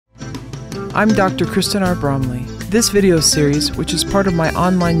I'm Dr. Kristen R. Bromley. This video series, which is part of my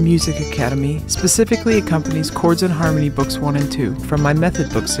online music academy, specifically accompanies Chords and Harmony Books 1 and 2 from my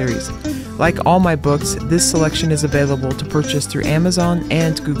Method Book series. Like all my books, this selection is available to purchase through Amazon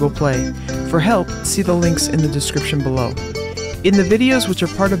and Google Play. For help, see the links in the description below. In the videos which are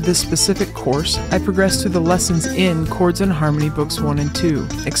part of this specific course, I progress through the lessons in Chords and Harmony Books 1 and 2,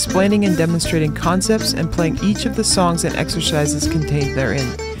 explaining and demonstrating concepts and playing each of the songs and exercises contained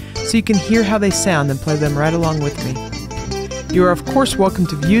therein, so you can hear how they sound and play them right along with me. You are of course welcome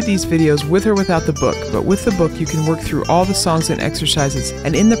to view these videos with or without the book, but with the book you can work through all the songs and exercises,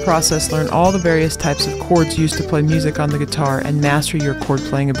 and in the process learn all the various types of chords used to play music on the guitar and master your chord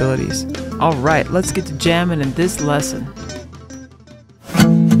playing abilities. Alright, let's get to jamming in this lesson.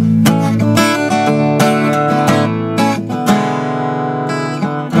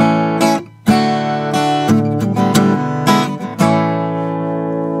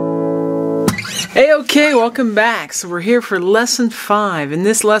 Hey, okay, welcome back. So we're here for lesson 5. In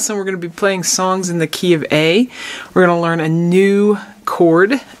this lesson we're going to be playing songs in the key of A. We're going to learn a new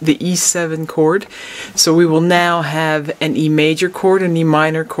chord, the E7 chord. So we will now have an E major chord, an E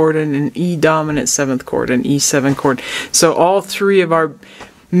minor chord, and an E dominant 7th chord, an E7 chord. So all three of our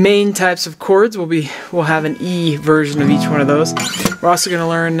main types of chords we'll have an E version of each one of those. We're also going to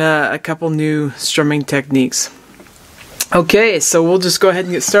learn a couple new strumming techniques. Okay, so we'll just go ahead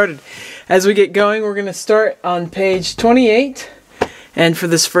and get started. As we get going, we're going to start on page 28, and for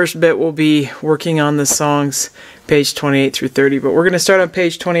this first bit we'll be working on the songs page 28 through 30, but we're going to start on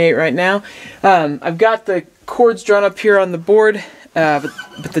page 28 right now. I've got the chords drawn up here on the board, but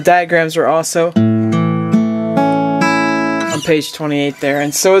the diagrams are also on page 28 there.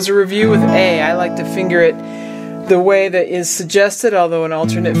 And so as a review with A, I like to finger it the way that is suggested, although an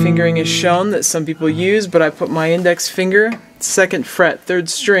alternate fingering is shown that some people use, but I put my index finger 2nd fret 3rd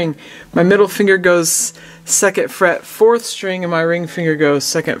string, my middle finger goes 2nd fret 4th string, and my ring finger goes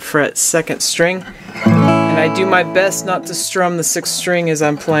 2nd fret 2nd string, and I do my best not to strum the 6th string as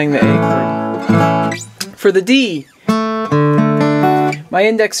I'm playing the A chord. For the D, my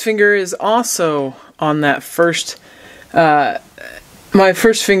index finger is also on that first my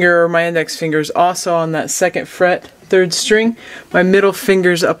first finger, or my index finger, is also on that 2nd fret 3rd string. My middle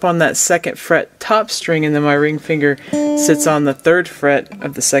finger's up on that 2nd fret top string, and then my ring finger sits on the 3rd fret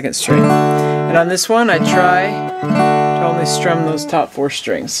of the 2nd string. And on this one I try to only strum those top 4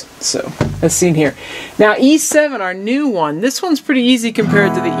 strings. So as seen here. Now E7, our new one, this one's pretty easy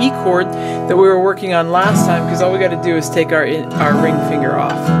compared to the E chord that we were working on last time, because all we got to do is take our ring finger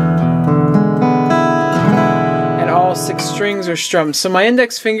off. All 6 strings are strummed. So my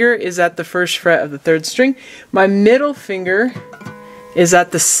index finger is at the 1st fret of the 3rd string. My middle finger is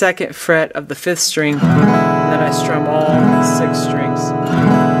at the 2nd fret of the 5th string. And then I strum all 6 strings.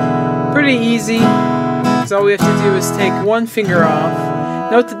 Pretty easy. So all we have to do is take one finger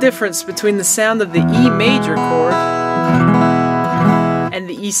off. Note the difference between the sound of the E major chord and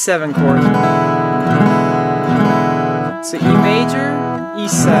the E7 chord. So E major,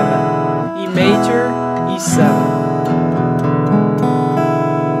 E7. E major, E7.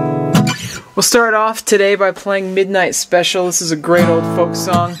 We'll start off today by playing Midnight Special. This is a great old folk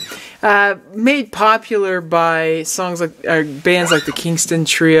song, made popular by bands like the Kingston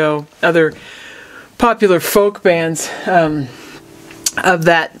Trio, other popular folk bands of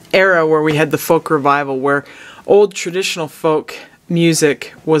that era where we had the folk revival, where old traditional folk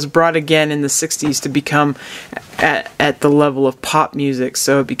music was brought again in the 60s to become at the level of pop music.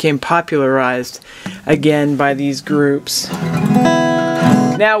 So it became popularized again by these groups.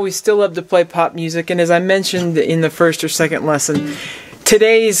 Now we still love to play pop music, and as I mentioned in the first or second lesson,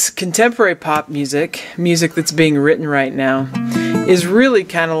 today's contemporary pop music that's being written right now, is really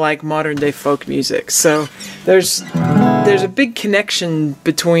kind of like modern day folk music. So there's a big connection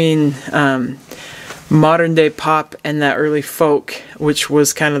between modern day pop and that early folk, which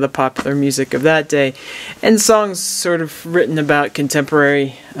was kind of the popular music of that day, and songs sort of written about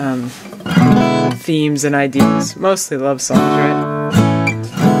contemporary themes and ideas. Mostly love songs, right?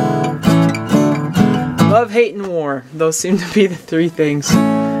 Love, hate, and war. Those seem to be the 3 things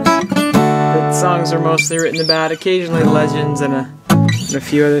that songs are mostly written about. Occasionally legends and a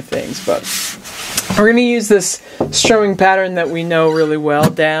few other things. But we're going to use this strumming pattern that we know really well.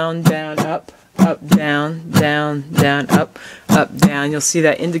 Down, down, up, up, down, down, down, up, up, down. You'll see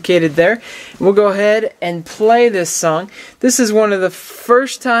that indicated there. We'll go ahead and play this song. This is one of the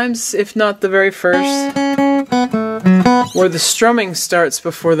first times, if not the very first, where the strumming starts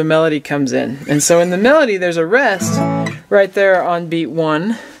before the melody comes in. And so in the melody there's a rest right there on beat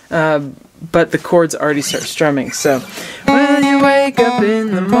 1, but the chords already start strumming. So, when you wake up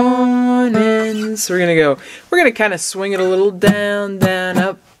in the morning again. So we're gonna kind of swing it a little, down, down,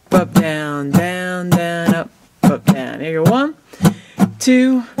 up, down, down, down, up, down. Here you go, 1,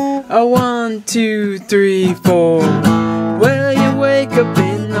 2, 1, 2, 3, 4. Well, you wake up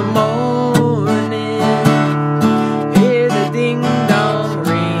in the morning, hear the ding dong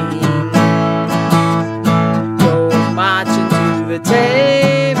ring, go marching to the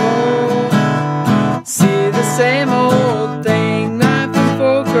table, see the same old thing, knife and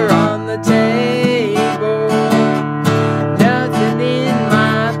fork are on the table, nothing in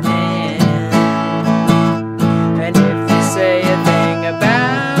my pan, and if you say a thing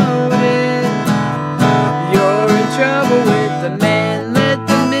about it, you're in trouble with the man. Let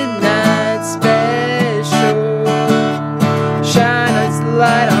the midnight special shine its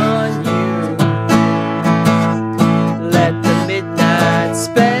light on you. Let the midnight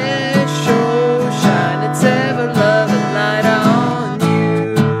special shine its ever-loving light on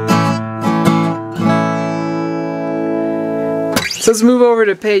you. So let's move over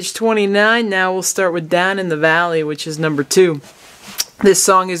to page 29. Now we'll start with Down in the Valley, which is number 2. This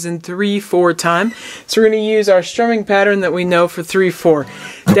song is in 3/4 time, so we're going to use our strumming pattern that we know for 3/4.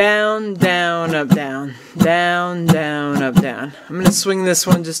 Down, down, up, down. Down, down, up, down. I'm going to swing this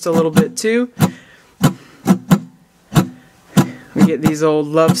one just a little bit too. We get these old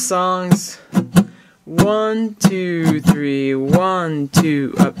love songs. 1, 2, 3, 1,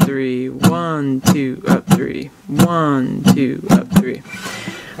 2, up 3, 1, 2, up 3, 1, 2, up 3.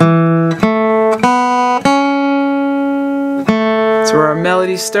 That's where our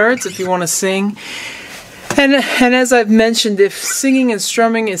melody starts if you want to sing. And as I've mentioned, if singing and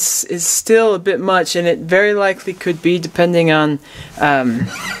strumming is still a bit much, and it very likely could be depending on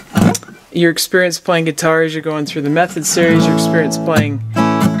your experience playing guitar as you're going through the Method Series, your experience playing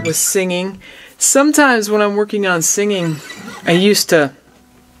with singing. Sometimes when I'm working on singing, I used to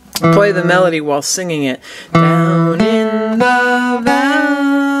play the melody while singing it. Down in the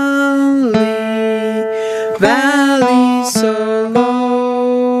valley so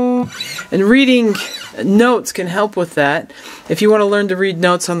low. And reading notes can help with that. If you want to learn to read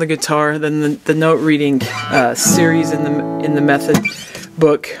notes on the guitar, then the note reading series in the Method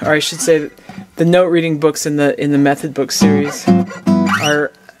book, or I should say the note reading books in the Method book series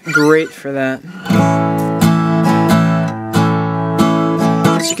are great for that.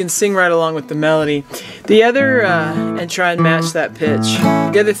 So you can sing right along with the melody. The other, and try and match that pitch.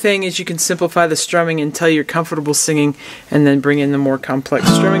 The other thing is you can simplify the strumming until you're comfortable singing, and then bring in the more complex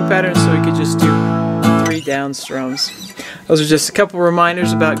strumming patterns, so we could just do 3 down strums. Those are just a couple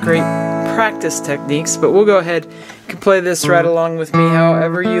reminders about great practice techniques, but we'll go ahead. You can play this right along with me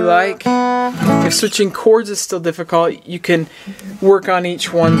however you like. If switching chords is still difficult, you can work on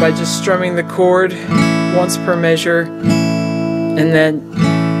each one by just strumming the chord once per measure, and then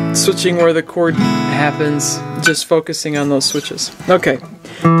switching where the chord happens, just focusing on those switches. Okay.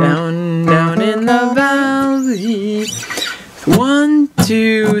 Down, down in the valley. 1,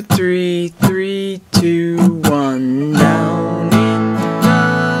 2, 3, 3, 2, 1. Down in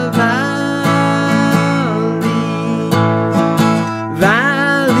the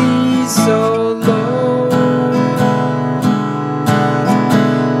valley so low.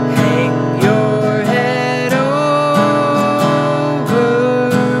 Hang your head over,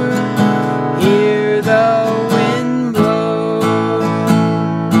 hear the wind blow.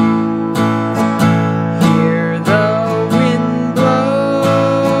 Hear the wind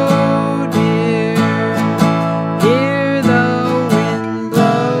blow, dear. Hear the wind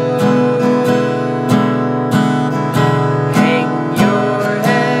blow. Hang your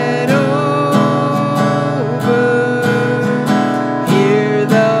head over, hear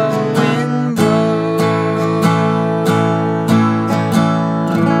the wind blow.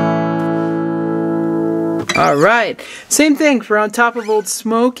 Alright, same thing for On Top of Old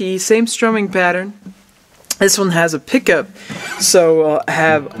Smoky, same strumming pattern. This one has a pickup, so we'll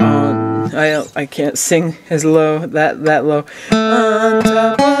have I can't sing as low, that low. On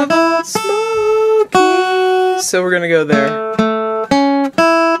top of Old Smoky. So we're gonna go there.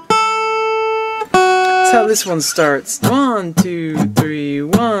 That's how this one starts. 1, 2, 3,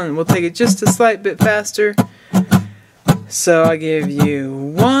 1. We'll take it just a slight bit faster. So I give you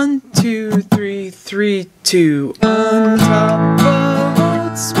 1, 2, 3, 3, 2. On top of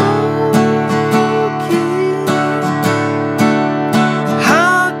Old Smoky,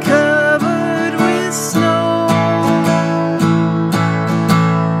 all covered with snow.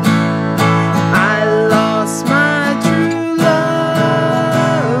 I lost my true lover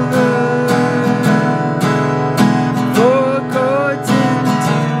for courting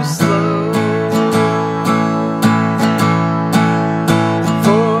too slow.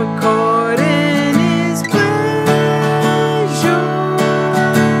 For courting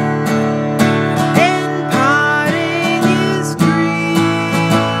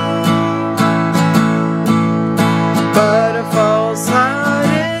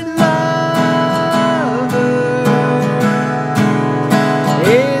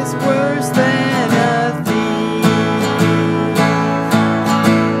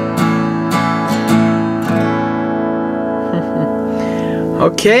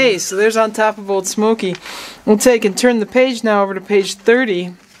Okay, so there's On Top of Old Smoky. We'll take and turn the page now over to page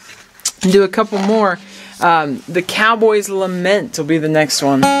 30 and do a couple more. The Cowboy's Lament will be the next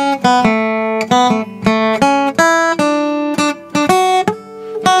one.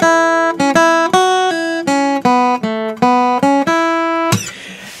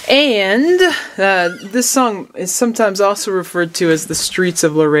 And this song is sometimes also referred to as The Streets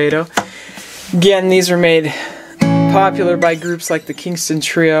of Laredo. Again, these were made popular by groups like the Kingston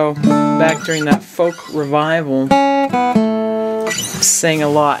Trio back during that folk revival. Sang a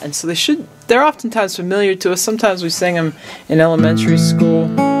lot, and so they're oftentimes familiar to us. Sometimes we sang them in elementary school.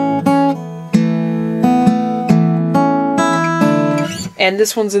 And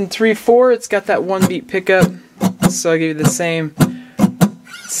this one's in 3/4. It's got that one beat pickup, so I'll give you the same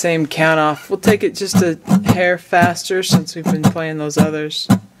count off. We'll take it just a hair faster since we've been playing those others.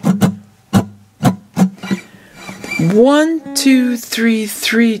 1, 2, 3,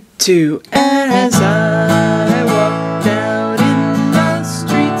 3, 2. As I walk down in the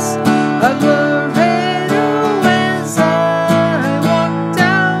streets of Laredo, as I walk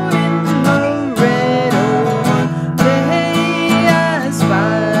down in Laredo, one day I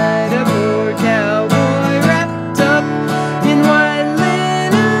spied a poor cowboy wrapped up in white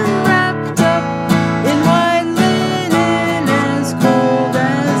linen, wrapped up in white linen, as cold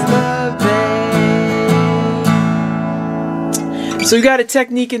as the bay. So we got a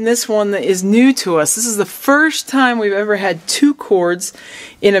technique in this one that is new to us. This is the first time we've ever had two chords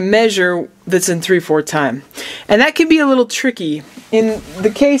in a measure that's in 3/4 time. And that can be a little tricky. In the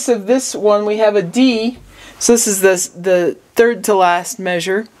case of this one, we have a D. So this is the third to last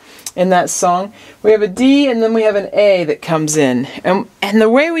measure in that song. We have a D and then we have an A that comes in. And the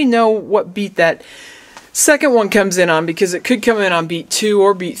way we know what beat that second one comes in on, because it could come in on beat 2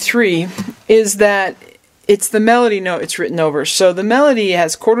 or beat 3, is that it's the melody note it's written over. So the melody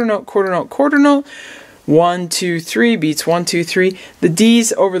has quarter note, quarter note, quarter note, 1, 2, 3, beats 1, 2, 3. The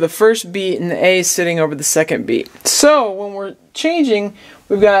D's over the first beat and the A is sitting over the second beat. So when we're changing,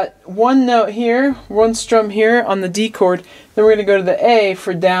 we've got one note here, one strum here on the D chord, then we're going to go to the A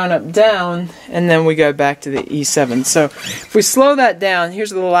for down, up, down, and then we go back to the E7. So if we slow that down,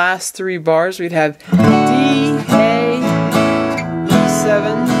 here's the last 3 bars. We'd have D, A,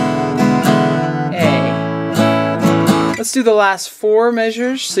 E7, let's do the last 4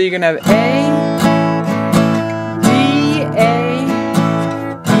 measures. So you're going to have A, D, A,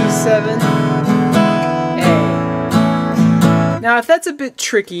 E7, A. Now if that's a bit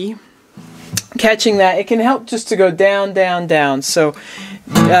tricky, catching that, it can help just to go down, down, down. So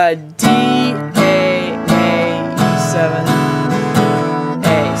D, A, E7,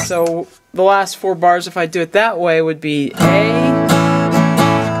 A. So the last 4 bars, if I do it that way, would be A,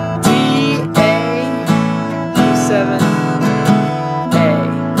 D, A, E7,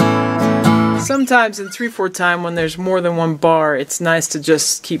 sometimes in 3/4 time, when there's more than one bar, it's nice to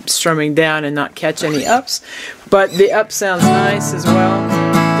just keep strumming down and not catch any ups. But the up sounds nice as well,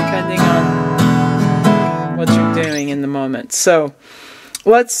 depending on what you're doing in the moment. So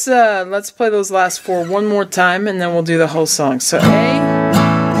let's play those last 4 one more time, and then we'll do the whole song. So A,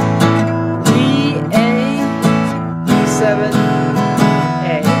 D, A, E7,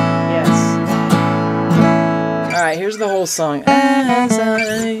 A. Yes. All right, here's the whole song. As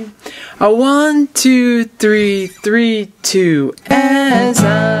a 1, 2, 3, 3, 2. As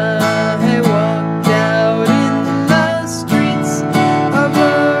I walked out in the streets of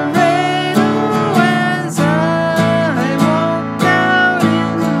Laredo, as I walked out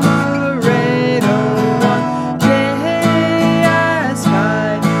in Laredo, one day I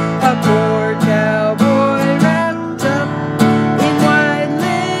spied a poor cowboy wrapped up in white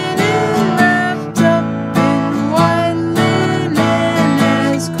linen, wrapped up in white linen,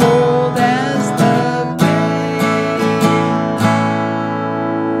 as cold as the bay.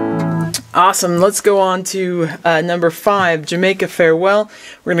 Awesome. Let's go on to number 5, Jamaica Farewell.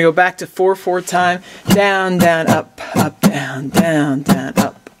 We're going to go back to 4/4 time. Down, down, up, up, down, down, down,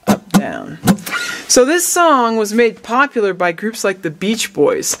 up, up, down. So this song was made popular by groups like the Beach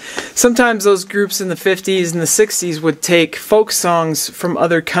Boys. Sometimes those groups in the 50s and the 60s would take folk songs from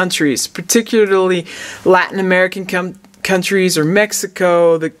other countries, particularly Latin American countries or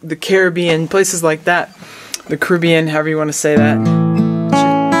Mexico, the Caribbean, places like that. The Caribbean, however you want to say that.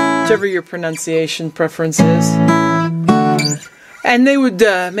 Whichever your pronunciation preference is. And they would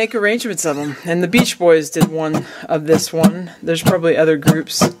make arrangements of them. And the Beach Boys did one of this one. There's probably other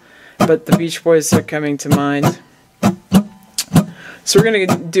groups, but the Beach Boys are coming to mind. So we're going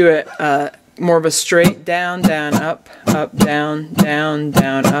to do it more of a straight down, down, up, up, down, down,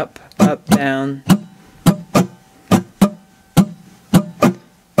 down, up, up, down.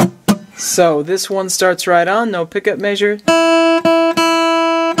 So this one starts right on, no pickup measure.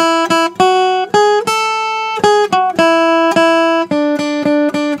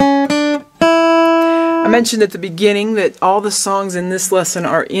 I mentioned at the beginning that all the songs in this lesson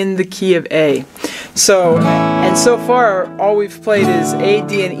are in the key of A. So far all we've played is A,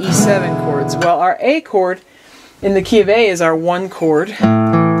 D, and E7 chords. Well, our A chord in the key of A is our 1 chord. It's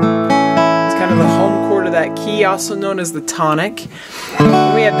kind of the home chord of that key, also known as the tonic.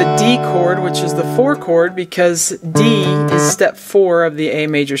 Then we have the D chord, which is the 4 chord, because D is step 4 of the A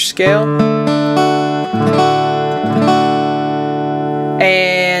major scale.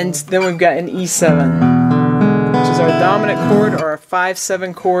 And then we've got an E7, which is our dominant chord, or our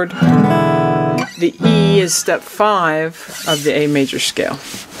 5-7 chord. The E is step 5 of the A major scale.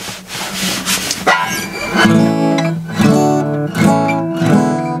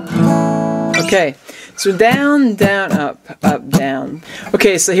 Okay, so down, down, up, up, down.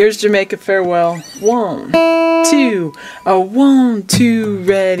 Okay, so here's Jamaica Farewell. 1, 2, a 1, 2,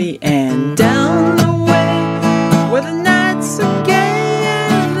 ready, and down the way where the nights are gay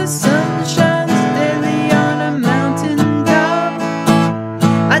and the sun shines daily on a mountain top.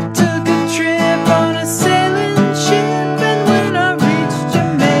 I took a trip on a sailing ship, and when I reached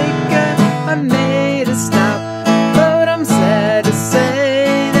Jamaica, I made a stop. But I'm sad to say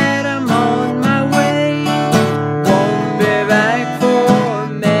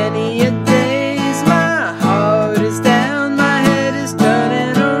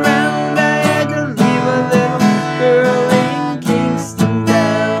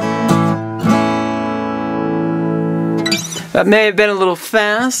that may have been a little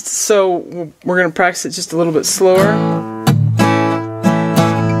fast, so we're going to practice it just a little bit slower.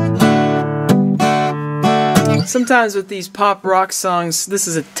 Sometimes with these pop rock songs, this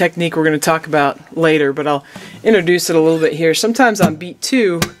is a technique we're going to talk about later, but I'll introduce it a little bit here. Sometimes on beat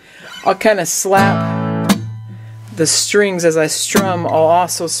 2, I'll kind of slap the strings as I strum. I'll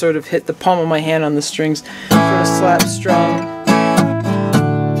also sort of hit the palm of my hand on the strings, sort of slap strum.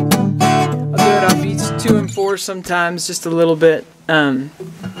 2 and 4 sometimes, just a little bit. You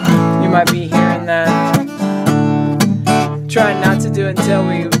might be hearing that. Try not to do it until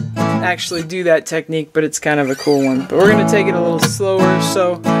we actually do that technique, but it's kind of a cool one. But we're going to take it a little slower,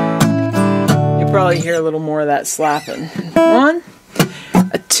 so you'll probably hear a little more of that slapping. 1,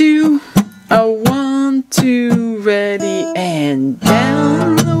 a 2, a 1, 2, ready, and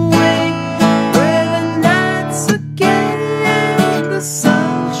down the way where the nights are gay and the sun.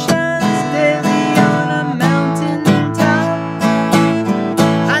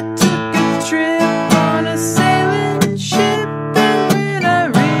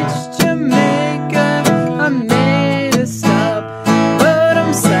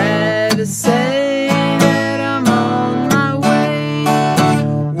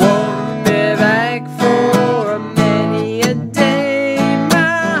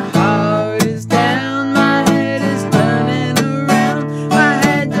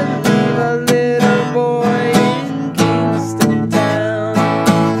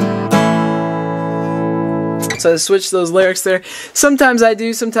 So I switch those lyrics there. Sometimes I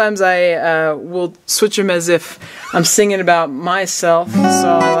do, sometimes I will switch them as if I'm singing about myself. So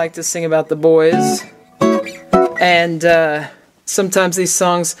I like to sing about the boys. And sometimes these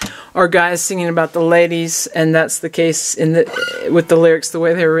songs are guys singing about the ladies, and that's the case with the lyrics the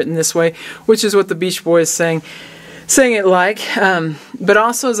way they were written this way, which is what the Beach Boys sang it like. But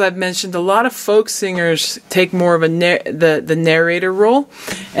also, as I've mentioned, a lot of folk singers take more of the narrator role,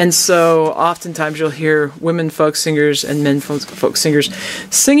 and so oftentimes you'll hear women folk singers and men folk singers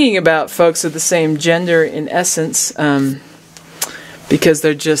singing about folks of the same gender in essence, because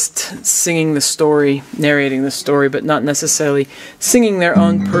they're just singing the story, narrating the story, but not necessarily singing their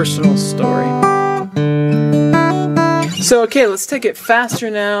own personal story. So okay, let's take it faster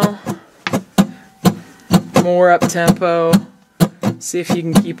now. More up tempo. See if you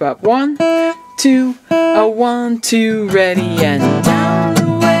can keep up. 1, 2, a 1, 2, ready, and down the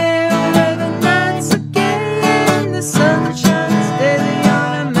way where the nights are gay and the sun shines daily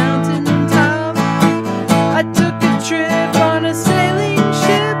on a mountain top. I took a trip on a sailing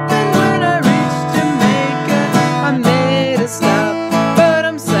ship, and when I reached Jamaica, I made a stop. But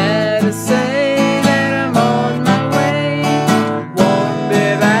I'm sad to say that I'm on my way. Won't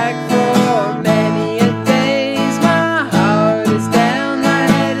be back for many a days. My heart is down, my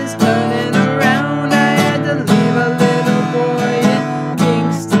head is turning around. I had to leave a little boy in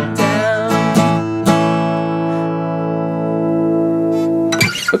Kingston Town.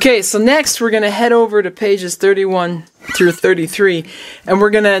 Okay, so next we're going to head over to pages 31 through 33, and we're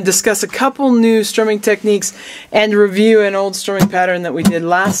going to discuss a couple new strumming techniques and review an old strumming pattern that we did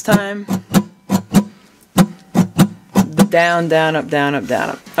last time. Down, down, up, down, up,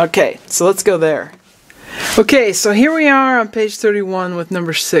 down, up. Okay, so let's go there. Okay, so here we are on page 31 with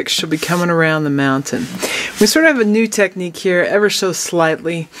number 6, She'll Be Coming Around the Mountain. We sort of have a new technique here, ever so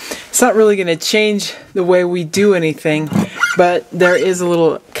slightly. It's not really going to change the way we do anything, but there is a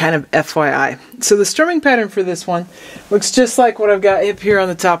little kind of FYI. So the strumming pattern for this one looks just like what I've got up here on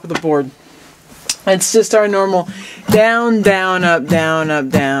the top of the board. It's just our normal down, down, up, down, up,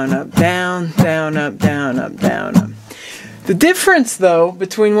 down, up, down, down, up, down, up, down, up. The difference, though,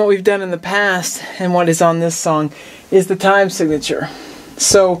 between what we've done in the past and what is on this song is the time signature.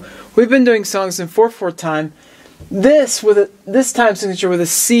 So we've been doing songs in 4/4 time. This time signature with a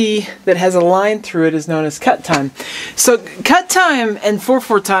C that has a line through it is known as cut time. So cut time and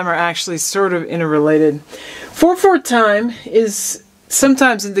 4/4 time are actually sort of interrelated. 4/4 time is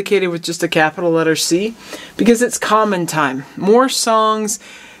sometimes indicated with just a capital letter C because it's common time. More songs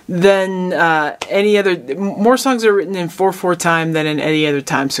than more songs are written in 4/4 time than in any other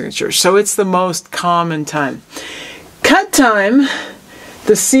time signature. So it's the most common time. Cut time,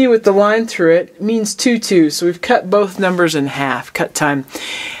 the C with the line through it, means 2/2. So we've cut both numbers in half, cut time.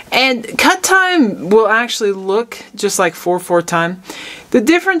 And cut time will actually look just like 4/4 time. The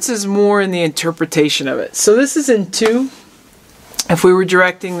difference is more in the interpretation of it. So this is in 2. If we were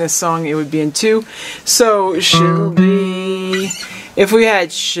directing this song, it would be in 2. So she'll be... If we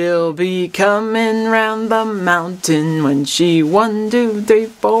had she'll be coming round the mountain when she 1, 2, 3,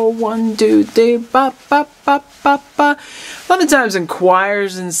 4, 1, 2, 3, ba ba ba ba ba. A lot of times in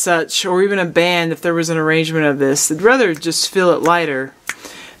choirs and such, or even a band, if there was an arrangement of this, they'd rather just feel it lighter,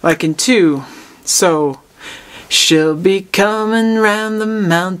 like in 2. So she'll be coming round the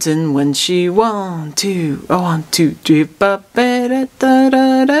mountain when she 1, 2, 1, 2, 3, ba ba da da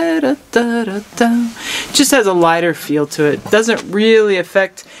da da da da da. Just has a lighter feel to it. Doesn't really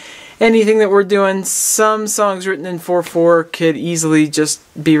affect anything that we're doing. Some songs written in 4/4 could easily just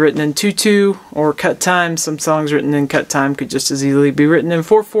be written in 2/2 or cut time. Some songs written in cut time could just as easily be written in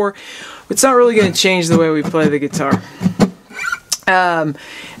 4/4. It's not really going to change the way we play the guitar.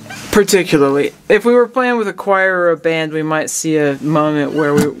 Particularly, if we were playing with a choir or a band, we might see a moment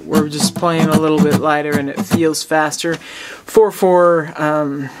where we're just playing a little bit lighter and it feels faster.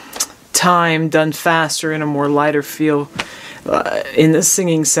 4/4 time done faster in a more lighter feel in the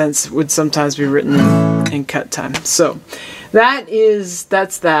singing sense would sometimes be written in cut time. So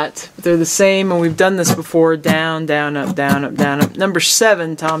that's that. They're the same, and we've done this before. Down, down, up, down, up, down, up. Number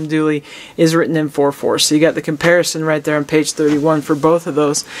 7, Tom Dooley, is written in 4/4. So you got the comparison right there on page 31 for both of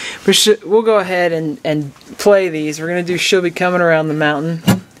those. We'll go ahead and play these. We're going to do She'll Be Coming Around the Mountain.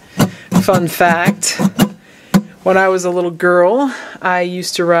 Fun fact, when I was a little girl, I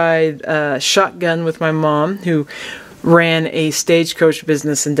used to ride shotgun with my mom, who ran a stagecoach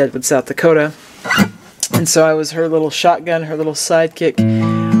business in Deadwood, South Dakota. And so I was her little shotgun, her little sidekick,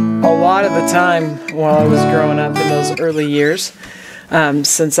 a lot of the time while I was growing up in those early years.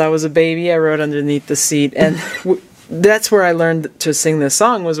 Since I was a baby, I rode underneath the seat, and that's where I learned to sing this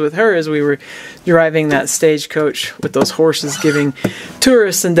song, was with her as we were driving that stagecoach with those horses, giving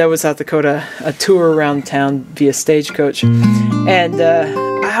tourists in Deadwood, South Dakota a tour around town via stagecoach. And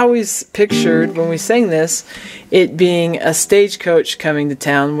I always pictured, when we sang this, it being a stagecoach coming to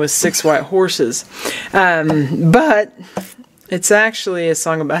town with 6 white horses. But it's actually a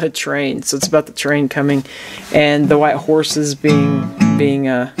song about a train, so it's about the train coming and the white horses being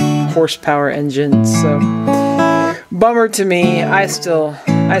a horsepower engine. So bummer to me. I still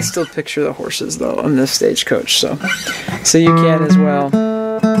picture the horses though on this stagecoach, so you can as well.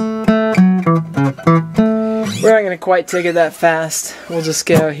 We're not going to quite take it that fast. We'll just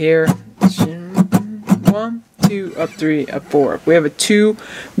go here. 1, 2, up 3, up 4. We have a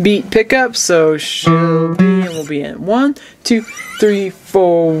 2-beat pickup, so she'll be, and we'll be in 1, 2, 3,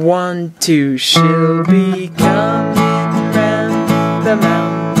 4, 1, 2. She'll be coming round the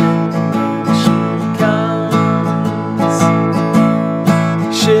mountain when she comes.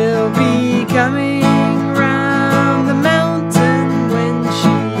 She'll be coming round the mountain when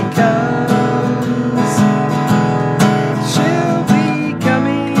she comes. She'll be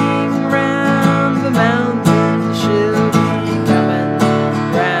coming round the mountain. She'll be coming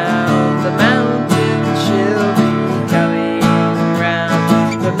round the mountain. She'll be coming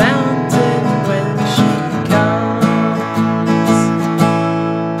round the mountain when she comes.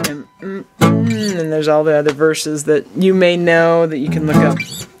 And there's all the other verses that you may know that you can look up.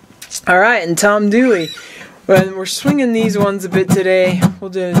 Alright, and Tom Dooley. When we're swinging these ones a bit today,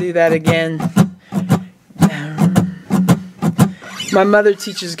 we'll do that again. My mother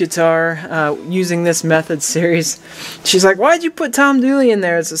teaches guitar using this method series. She's like, why'd you put Tom Dooley in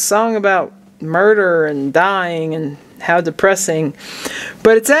there? It's a song about murder and dying and how depressing.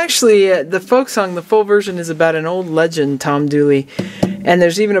 But it's actually, the folk song, the full version is about an old legend, Tom Dooley. And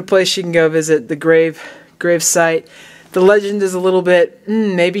there's even a place you can go visit, the grave site. The legend is a little bit,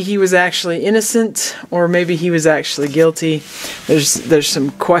 maybe he was actually innocent, or maybe he was actually guilty. There's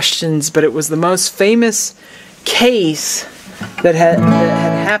some questions, but it was the most famous case that had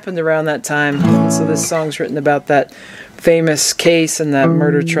happened around that time. And so this song's written about that famous case and that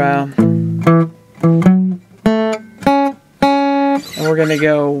murder trial. And we're gonna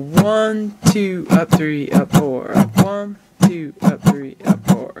go 1, 2, up, 3, up, 4, up. 1, 2, up, 3, up,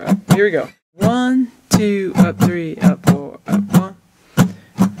 4, up. Here we go. 1, 2, up, 3, up, 4, up.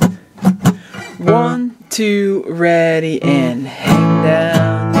 1, 2, ready, and hang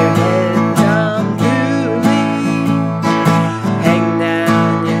down your head, Tom Dooley. Hang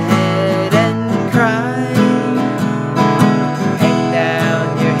down your head and cry. Hang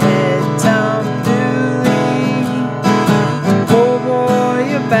down your head, Tom Dooley. Oh boy,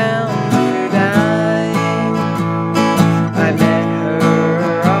 you're bound to die. I met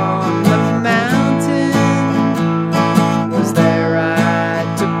her on the mountain. Was there I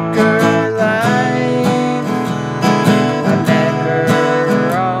took her life. I met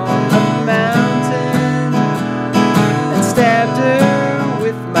her on the mountain and stabbed her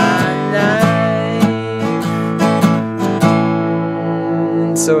with my knife.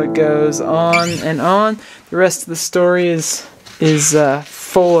 And so it goes on and on. The rest of the story is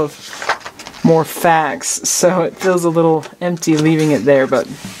full of more facts, so it feels a little empty leaving it there, but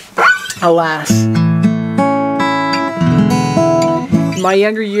alas. In my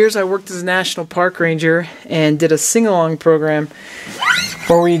younger years, I worked as a national park ranger and did a sing-along program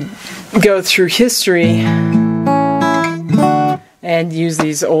where we go through history and use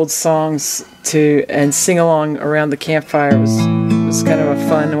these old songs and sing along around the campfire. It was kind of a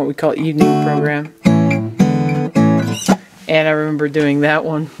fun, what we call evening program. And I remember doing that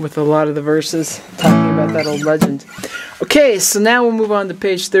one with a lot of the verses, talking about that old legend. Okay, so now we'll move on to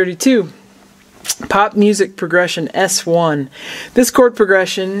page 32. Pop music progression S1. This chord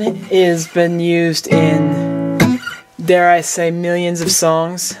progression has been used in, dare I say, millions of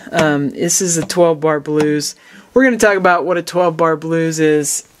songs. This is a 12-bar blues. We're going to talk about what a 12-bar blues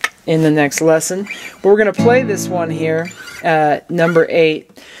is in the next lesson. But we're going to play this one here, number 8.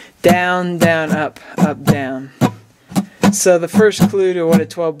 Down, down, up, up, down. So the first clue to what a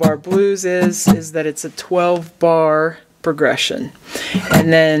 12-bar blues is that it's a 12-bar progression.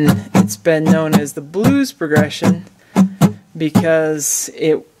 And then it's been known as the blues progression because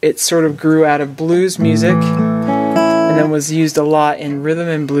it sort of grew out of blues music and then was used a lot in rhythm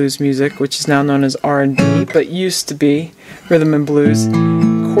and blues music, which is now known as R&B, but used to be rhythm and blues.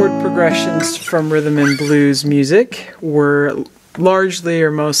 Chord progressions from rhythm and blues music were largely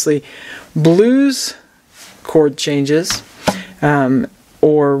or mostly blues chord changes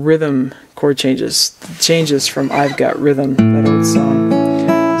or rhythm chord changes from I've Got Rhythm, that old song.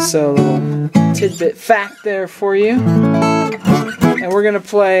 So a little tidbit fact there for you. And we're going to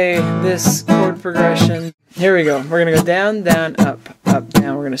play this chord progression. Here we go. We're going to go down, down, up, up,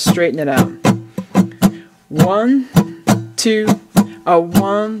 down. We're going to straighten it out. 1, 2,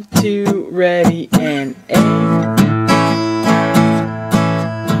 1, 2, ready, and A.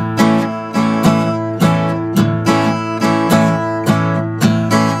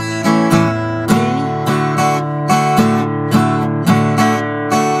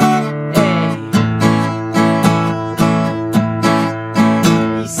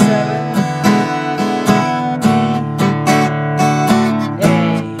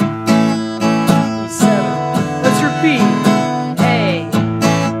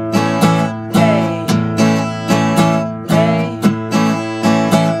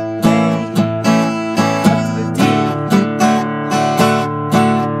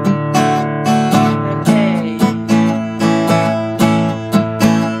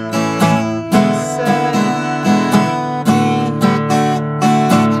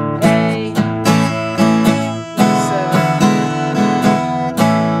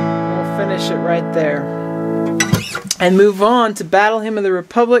 And move on to Battle Hymn of the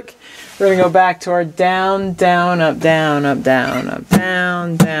Republic. We're going to go back to our down, down, up, down, up, down, up,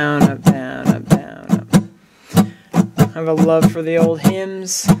 down, down, up, down, up, down, up. I have a love for the old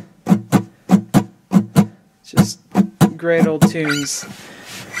hymns. Just great old tunes.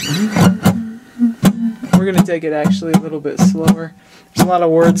 We're going to take it actually a little bit slower. There's a lot of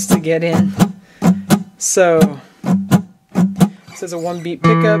words to get in. So, this is a 1-beat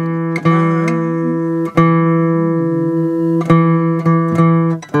pickup.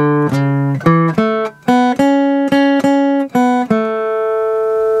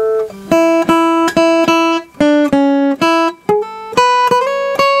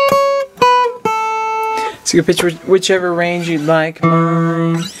 So you can pitch whichever range you'd like.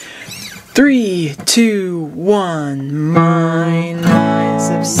 Mine. 3, 2, 1. Mine eyes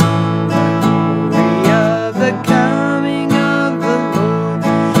have seen the glory of the coming of the Lord.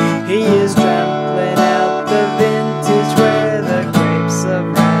 He is trampling out the vintage where the grapes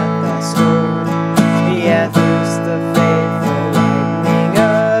of wrath are stored. He hath loosed the faithful lightning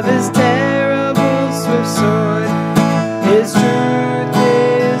of his terrible swift sword. His truth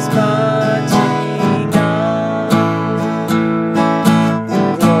is marching on.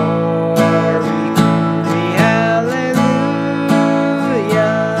 Glory, glory, hallelujah.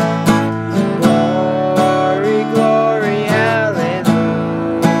 Glory, glory, hallelujah.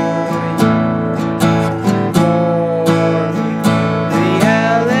 Glory, glory,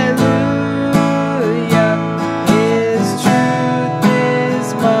 hallelujah. His truth is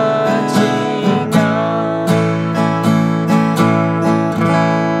marching on.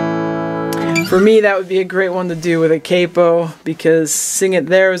 For me, that would be a great one to do with a capo, because sing it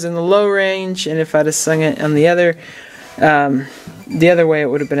there was in the low range, and if I'd have sung it on the other way, it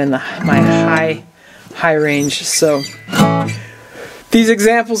would have been in my high range. So these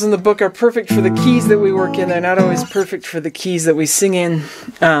examples in the book are perfect for the keys that we work in. They're not always perfect for the keys that we sing in.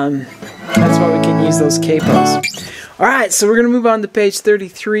 That's why we can use those capos. All right, so we're going to move on to page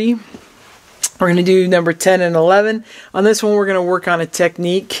 33. We're going to do number 10 and 11. On this one, we're going to work on a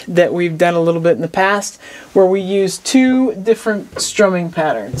technique that we've done a little bit in the past, where we use two different strumming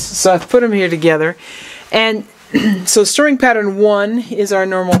patterns. So I've put them here together. And so strumming pattern 1 is our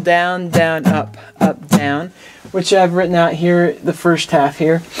normal down, down, up, up, down, which I've written out here, the first half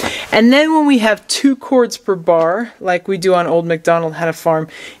here. And then when we have 2 chords per bar, like we do on Old MacDonald Had a Farm,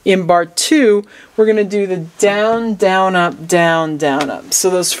 in bar 2, we're going to do the down, down, up, down, down, up. So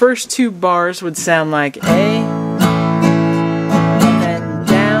those first 2 bars would sound like A, and then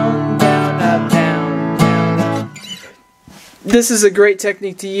down, down, up, down, down, up. This is a great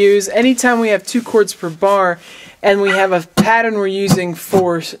technique to use anytime we have 2 chords per bar, and we have a pattern we're using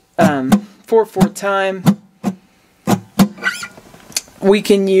for 4/4 time. We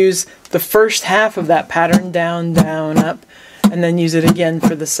can use the first half of that pattern, down, down, up, and then use it again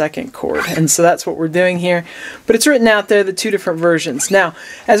for the second chord. And so that's what we're doing here. But it's written out there, the 2 different versions. Now,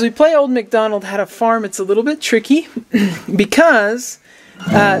 as we play Old MacDonald Had a Farm, it's a little bit tricky because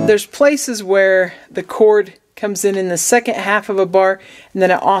there's places where the chord comes in the second half of a bar, and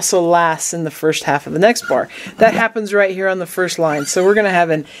then it also lasts in the first half of the next bar. That happens right here on the first line. So we're going to have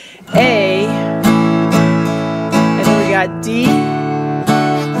an A, and then we got D,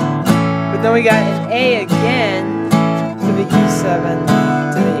 but then we got an A again to the E7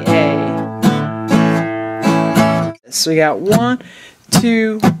 to the A. So we got 1,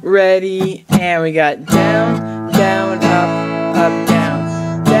 2, ready, and we got down, down, up, up,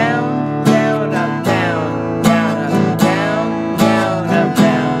 down, down, down, up, down, down, up, down, down, up,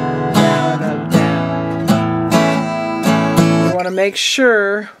 down, down, up, down. We want to make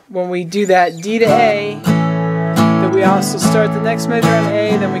sure when we do that D to A that we also start the next measure on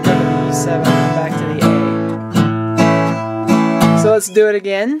A, then we go to the E7 back to the A. So let's do it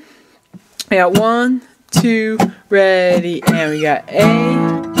again. We got 1, 2, ready, and we got A,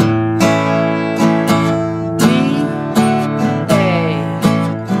 D,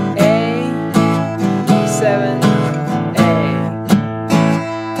 A, E7,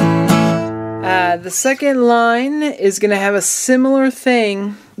 A. The second line is going to have a similar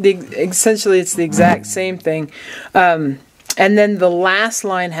thing. Essentially, it's the exact same thing. And then the last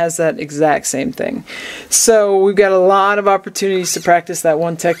line has that exact same thing. So we've got a lot of opportunities to practice that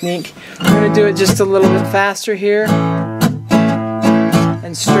one technique. We're going to do it just a little bit faster here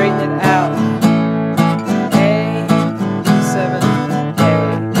and straighten it out. A, E7, A.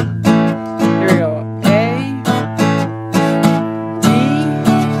 Here we go. A, D,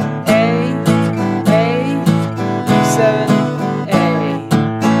 A, E7, A.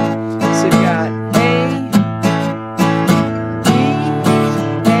 So you've got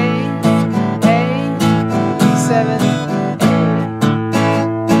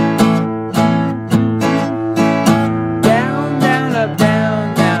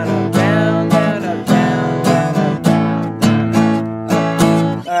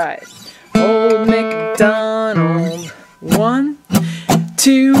MacDonald. 1,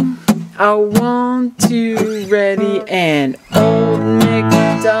 2, I want to ready, and Old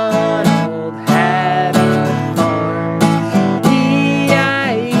MacDonald had a farm. E-I-E-I-O.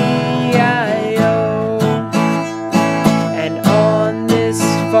 And on this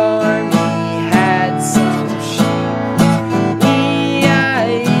farm he had some sheep.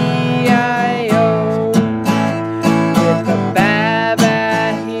 E-I-E-I-O. With a ba-ba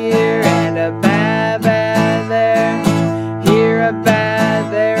here and a ba-ba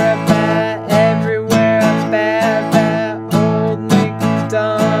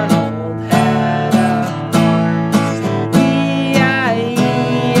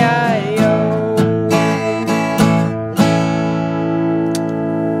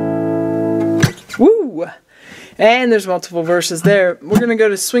And there's multiple verses there. We're going to go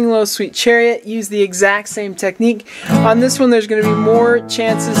to Swing Low, Sweet Chariot, use the exact same technique. On this one, there's going to be more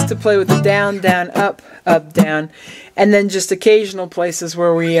chances to play with the down, down, up, up, down, and then just occasional places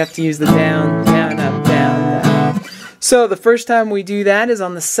where we have to use the down, down, up, down, down. So the first time we do that is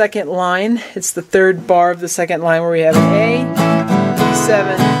on the second line. It's the third bar of the second line where we have A,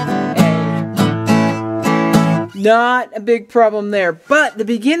 B7, Not a big problem there, but the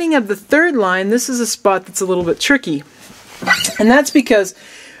beginning of the third line, this is a spot that's a little bit tricky. And that's because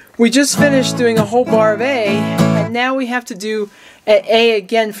we just finished doing a whole bar of A, and now we have to do A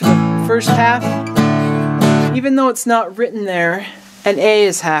again for the first half. Even though it's not written there, an A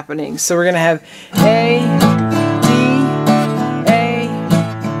is happening. So we're going to have A, D, A,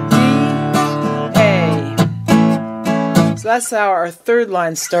 D, A. So that's how our third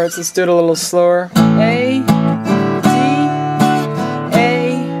line starts. Let's do it a little slower. A,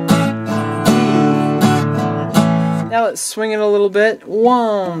 now let's swing it a little bit.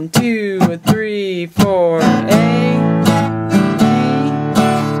 1, 2, 3, 4. A, D,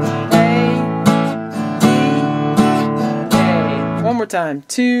 A, D, A. One more time.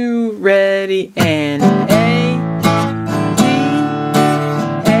 2, ready, and A, D,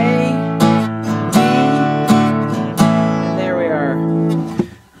 A, D. And there we are.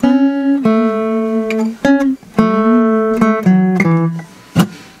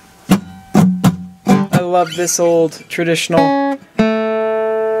 I love this old traditional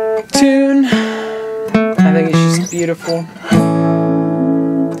tune. I think it's just beautiful.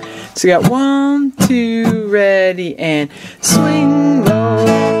 So we got 1, 2, ready, and swing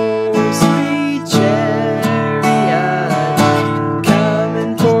low, sweet chariot,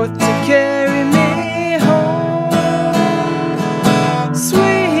 coming forth to carry me home.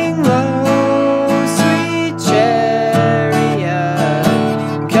 Swing low, sweet chariot,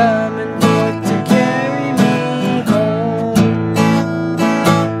 coming forth to carry me home.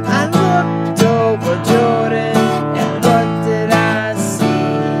 I looked over Jordan, and what did I see?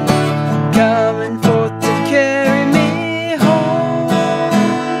 Coming forth to carry me home.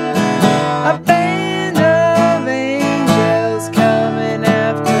 A band of angels coming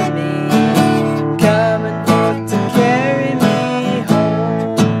after me, coming forth to carry me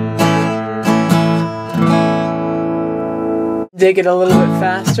home. Dig it a little bit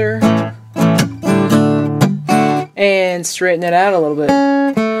faster and straighten it out a little bit.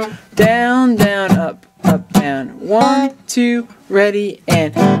 Down, down, up, up, down. 1, 2, ready,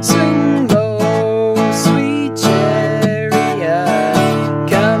 and swing low, sweet chariot,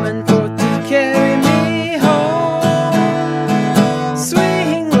 coming forth to carry me home.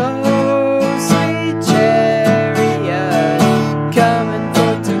 Swing low, sweet chariot, coming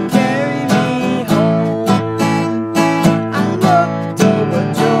forth to carry me home. I looked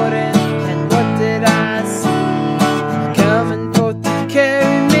over Jordan, and what did I see? Coming forth to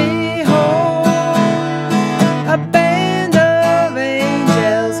carry me home. A band of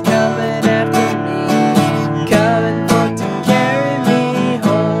angels coming after me, coming forth to carry me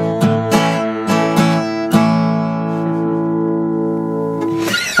home.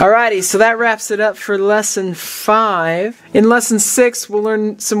 Alrighty, so that wraps it up for lesson 5. In lesson 6, we'll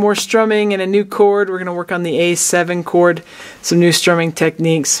learn some more strumming and a new chord. We're going to work on the A7 chord, some new strumming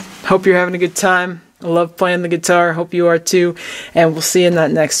techniques. Hope you're having a good time. I love playing the guitar. Hope you are too. And we'll see you in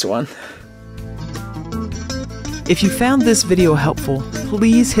that next one. If you found this video helpful,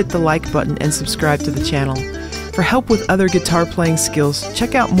 please hit the like button and subscribe to the channel. For help with other guitar playing skills,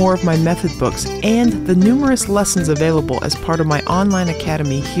 check out more of my method books and the numerous lessons available as part of my online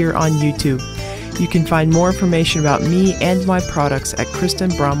academy here on YouTube. You can find more information about me and my products at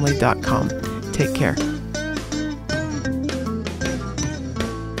kristenbromley.com. Take care.